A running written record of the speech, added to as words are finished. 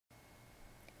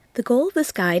The goal of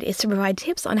this guide is to provide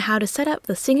tips on how to set up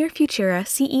the Singer Futura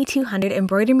CE-200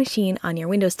 embroidery machine on your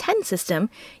Windows 10 system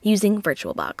using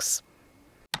VirtualBox.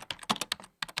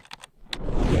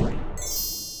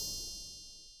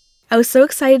 I was so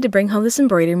excited to bring home this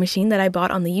embroidery machine that I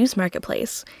bought on the used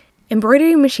marketplace.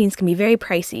 Embroidery machines can be very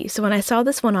pricey, so when I saw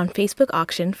this one on Facebook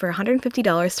auction for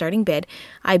 $150 starting bid,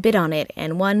 I bid on it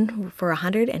and won for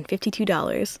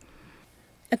 $152.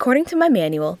 According to my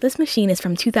manual, this machine is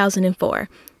from 2004.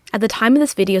 At the time of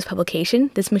this video's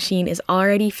publication, this machine is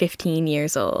already 15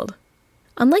 years old.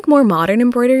 Unlike more modern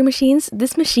embroidery machines,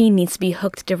 this machine needs to be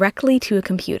hooked directly to a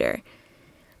computer.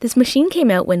 This machine came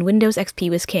out when Windows XP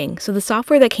was king, so the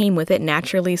software that came with it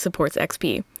naturally supports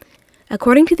XP.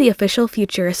 According to the official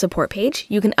Futura support page,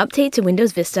 you can update to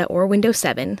Windows Vista or Windows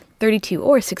 7, 32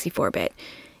 or 64-bit,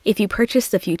 if you purchase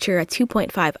the Futura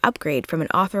 2.5 upgrade from an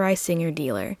authorized Singer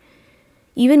dealer.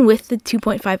 Even with the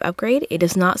 2.5 upgrade, it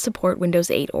does not support Windows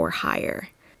 8 or higher.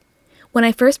 When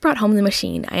I first brought home the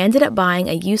machine, I ended up buying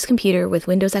a used computer with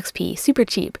Windows XP super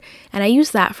cheap, and I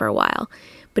used that for a while,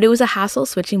 but it was a hassle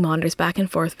switching monitors back and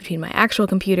forth between my actual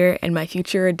computer and my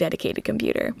Futura dedicated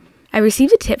computer. I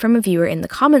received a tip from a viewer in the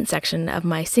comments section of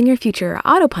my Singer Futura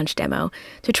Auto Punch demo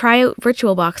to try out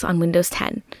VirtualBox on Windows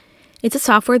 10. It's a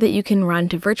software that you can run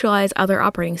to virtualize other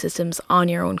operating systems on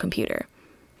your own computer.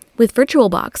 With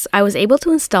VirtualBox, I was able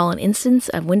to install an instance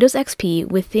of Windows XP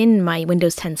within my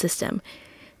Windows 10 system.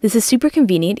 This is super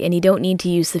convenient and you don't need to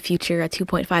use the Futura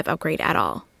 2.5 upgrade at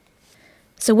all.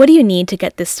 So what do you need to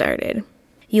get this started?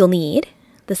 You'll need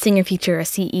the Singer Futura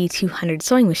CE-200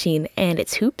 sewing machine and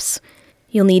its hoops.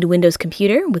 You'll need a Windows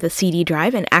computer with a CD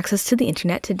drive and access to the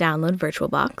internet to download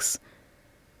VirtualBox.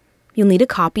 You'll need a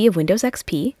copy of Windows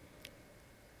XP.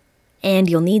 And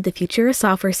you'll need the Futura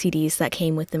software CDs that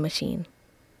came with the machine.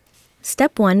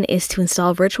 Step 1 is to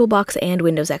install VirtualBox and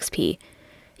Windows XP.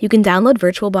 You can download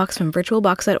VirtualBox from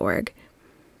virtualbox.org.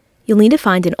 You'll need to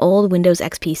find an old Windows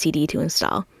XP CD to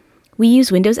install. We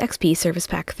use Windows XP Service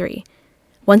Pack 3.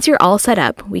 Once you're all set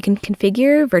up, we can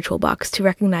configure VirtualBox to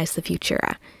recognize the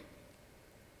Futura.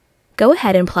 Go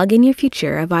ahead and plug in your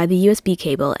Futura via the USB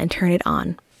cable and turn it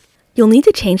on. You'll need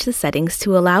to change the settings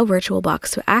to allow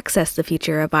VirtualBox to access the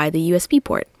Futura via the USB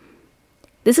port.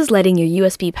 This is letting your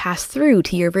USB pass through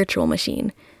to your virtual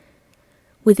machine.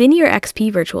 Within your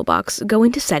XP VirtualBox, go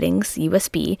into Settings,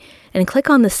 USB, and click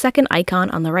on the second icon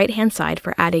on the right-hand side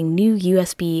for adding New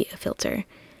USB filter.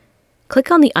 Click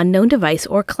on the unknown device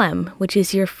or CLEM, which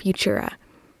is your Futura.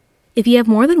 If you have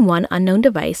more than one unknown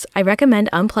device, I recommend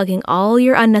unplugging all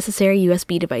your unnecessary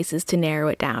USB devices to narrow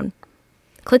it down.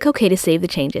 Click OK to save the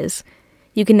changes.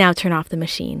 You can now turn off the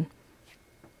machine.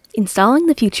 Installing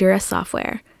the Futura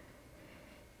software.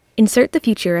 Insert the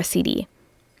Futura CD.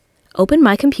 Open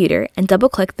My Computer and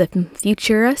double-click the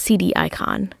Futura CD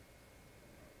icon.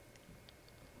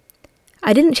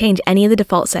 I didn't change any of the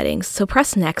default settings, so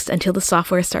press Next until the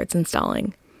software starts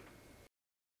installing.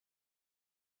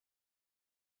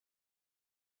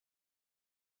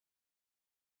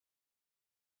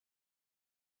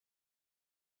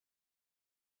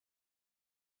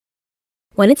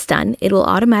 When it's done, it will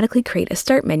automatically create a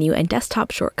start menu and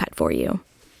desktop shortcut for you.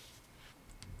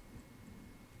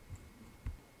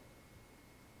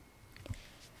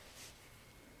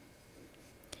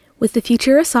 With the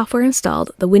Futura software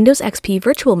installed, the Windows XP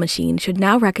virtual machine should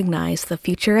now recognize the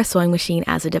Futura sewing machine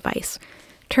as a device.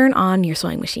 Turn on your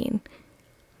sewing machine.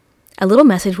 A little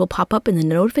message will pop up in the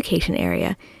notification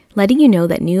area, letting you know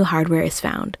that new hardware is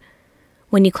found.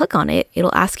 When you click on it,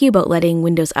 it'll ask you about letting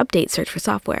Windows Update search for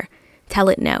software. Tell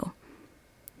it no.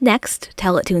 Next,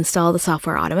 tell it to install the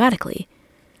software automatically.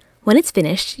 When it's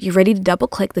finished, you're ready to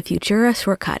double-click the Futura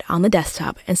shortcut on the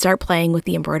desktop and start playing with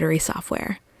the embroidery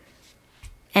software.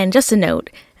 And just a note,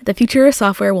 the Futura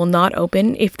software will not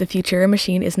open if the Futura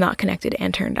machine is not connected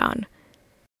and turned on.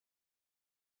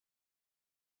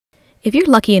 If you're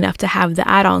lucky enough to have the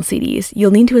add-on CDs,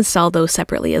 you'll need to install those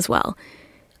separately as well.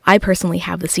 I personally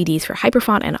have the CDs for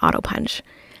Hyperfont and Auto Punch.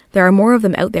 There are more of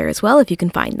them out there as well if you can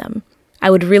find them. I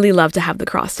would really love to have the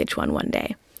cross-stitch one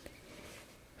day.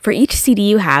 For each CD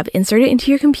you have, insert it into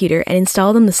your computer and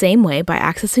install them the same way by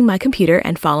accessing My Computer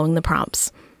and following the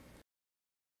prompts.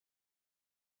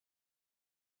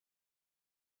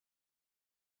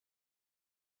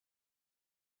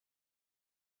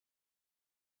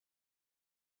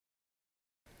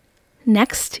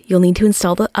 Next, you'll need to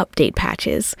install the update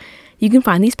patches. You can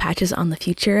find these patches on the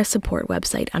Futura support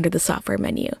website under the software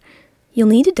menu. You'll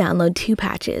need to download two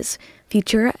patches,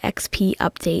 Futura XP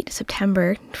Update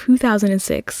September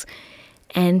 2006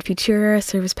 and Futura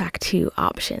Service Pack 2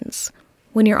 options.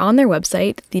 When you're on their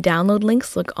website, the download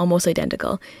links look almost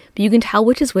identical, but you can tell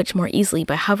which is which more easily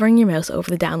by hovering your mouse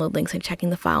over the download links and checking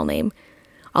the file name.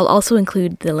 I'll also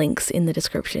include the links in the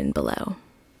description below.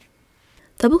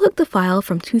 Double-click the file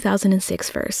from 2006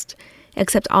 first.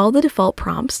 Accept all the default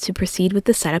prompts to proceed with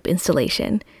the setup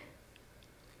installation.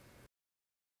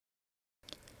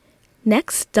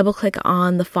 Next, double-click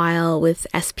on the file with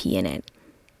SP in it.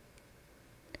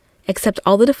 Accept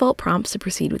all the default prompts to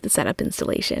proceed with the setup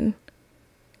installation.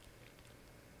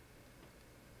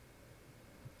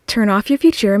 Turn off your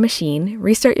Futura machine,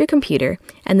 restart your computer,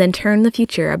 and then turn the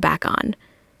Futura back on.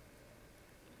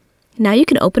 Now you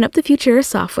can open up the Futura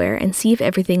software and see if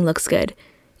everything looks good.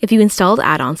 If you installed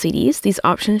add-on CDs, these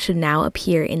options should now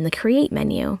appear in the Create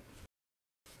menu.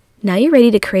 Now you're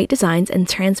ready to create designs and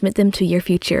transmit them to your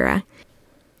Futura.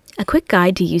 A quick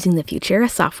guide to using the Futura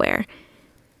software.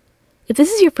 If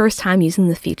this is your first time using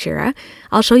the Futura,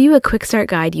 I'll show you a quick start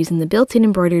guide using the built-in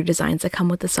embroidery designs that come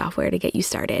with the software to get you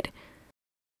started.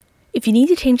 If you need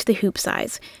to change the hoop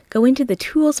size, go into the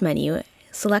Tools menu,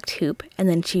 select Hoop, and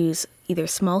then choose either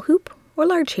Small Hoop or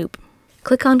Large Hoop.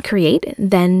 Click on Create,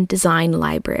 then Design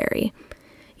Library.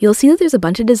 You'll see that there's a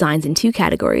bunch of designs in two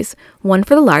categories, one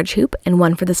for the large hoop and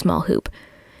one for the small hoop.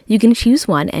 You can choose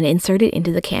one and insert it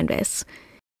into the canvas.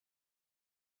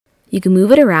 You can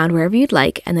move it around wherever you'd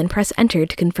like and then press Enter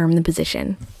to confirm the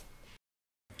position.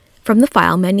 From the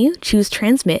File menu, choose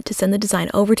Transmit to send the design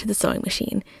over to the sewing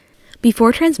machine.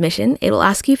 Before transmission, it will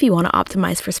ask you if you want to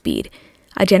optimize for speed.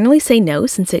 I generally say no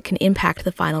since it can impact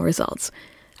the final results.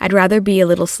 I'd rather be a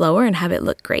little slower and have it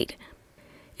look great.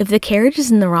 If the carriage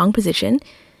is in the wrong position,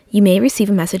 you may receive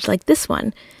a message like this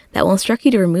one that will instruct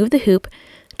you to remove the hoop,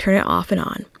 turn it off and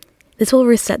on. This will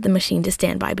reset the machine to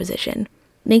standby position.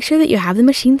 Make sure that you have the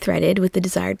machine threaded with the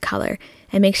desired color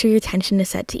and make sure your tension is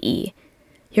set to E.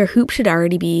 Your hoop should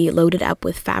already be loaded up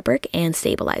with fabric and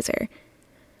stabilizer.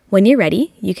 When you're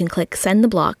ready, you can click Send the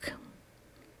block.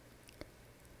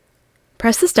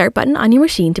 Press the Start button on your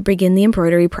machine to begin the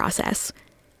embroidery process.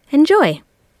 Enjoy!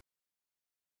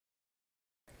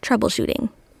 Troubleshooting.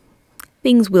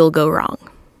 Things will go wrong.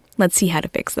 Let's see how to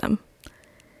fix them.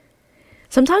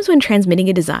 Sometimes when transmitting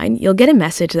a design, you'll get a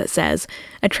message that says,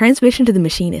 "A transmission to the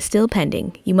machine is still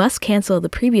pending. You must cancel the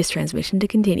previous transmission to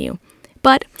continue."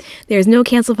 But there's no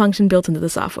cancel function built into the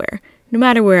software. No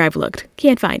matter where I've looked,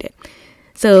 can't find it.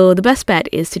 So the best bet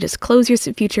is to just close your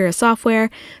Futura software,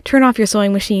 turn off your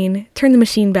sewing machine, turn the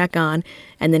machine back on,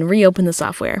 and then reopen the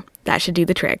software. That should do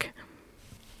the trick.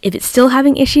 If it's still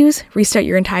having issues, restart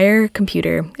your entire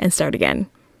computer and start again.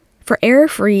 For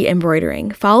error-free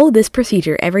embroidering, follow this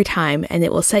procedure every time and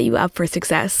it will set you up for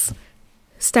success.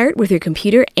 Start with your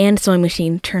computer and sewing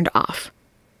machine turned off.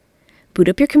 Boot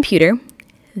up your computer,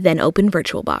 then open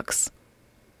VirtualBox.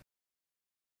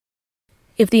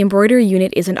 If the embroidery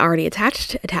unit isn't already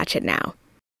attached, attach it now.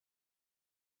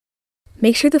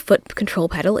 Make sure the foot control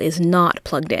pedal is not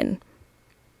plugged in.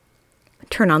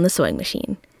 Turn on the sewing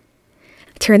machine.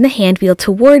 Turn the hand wheel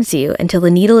towards you until the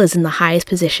needle is in the highest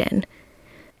position.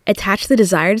 Attach the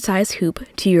desired size hoop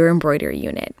to your embroidery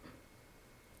unit.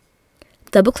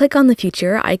 Double-click on the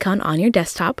Futura icon on your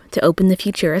desktop to open the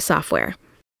Futura software.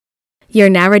 You're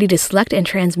now ready to select and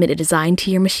transmit a design to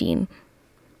your machine.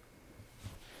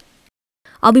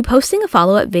 I'll be posting a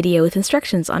follow-up video with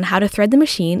instructions on how to thread the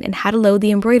machine and how to load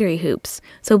the embroidery hoops,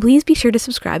 so please be sure to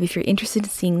subscribe if you're interested in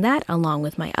seeing that along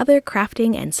with my other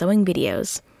crafting and sewing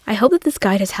videos. I hope that this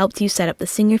guide has helped you set up the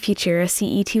Singer Futura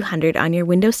CE-200 on your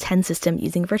Windows 10 system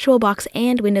using VirtualBox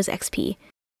and Windows XP.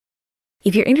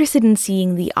 If you're interested in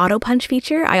seeing the auto punch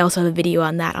feature, I also have a video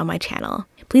on that on my channel.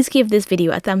 Please give this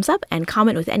video a thumbs up and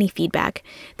comment with any feedback.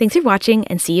 Thanks for watching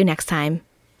and see you next time.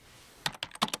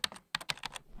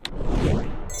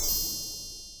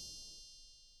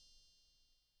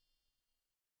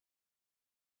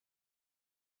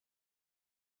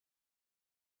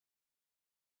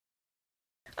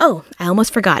 Oh, I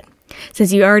almost forgot.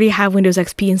 Since you already have Windows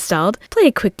XP installed, play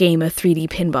a quick game of 3D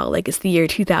pinball like it's the year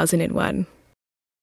 2001.